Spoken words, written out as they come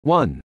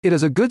1. It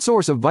is a good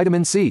source of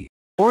vitamin C.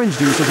 Orange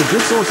juice is a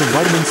good source of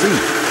vitamin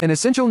C, an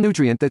essential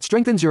nutrient that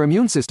strengthens your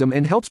immune system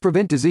and helps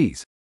prevent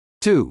disease.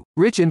 2.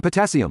 Rich in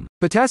potassium.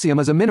 Potassium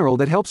is a mineral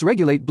that helps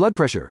regulate blood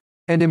pressure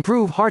and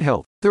improve heart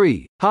health.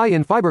 3. High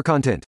in fiber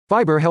content.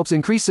 Fiber helps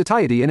increase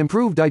satiety and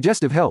improve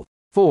digestive health.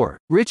 4.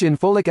 Rich in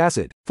folic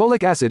acid.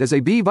 Folic acid is a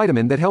B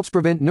vitamin that helps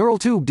prevent neural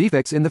tube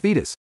defects in the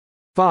fetus.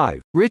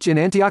 5. Rich in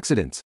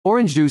antioxidants.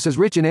 Orange juice is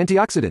rich in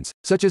antioxidants,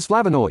 such as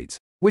flavonoids,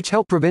 which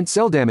help prevent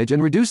cell damage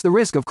and reduce the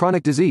risk of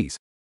chronic disease.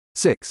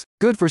 6.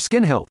 Good for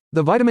skin health.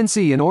 The vitamin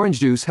C in orange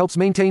juice helps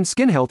maintain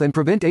skin health and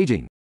prevent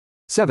aging.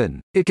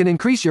 7. It can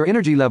increase your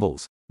energy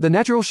levels. The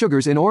natural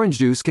sugars in orange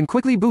juice can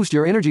quickly boost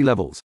your energy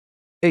levels.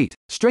 8.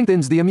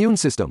 Strengthens the immune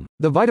system.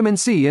 The vitamin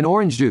C in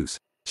orange juice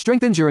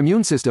strengthens your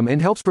immune system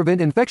and helps prevent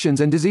infections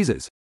and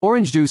diseases.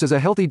 Orange juice is a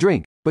healthy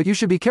drink, but you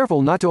should be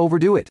careful not to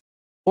overdo it.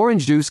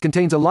 Orange juice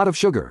contains a lot of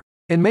sugar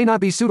and may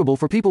not be suitable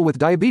for people with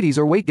diabetes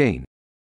or weight gain.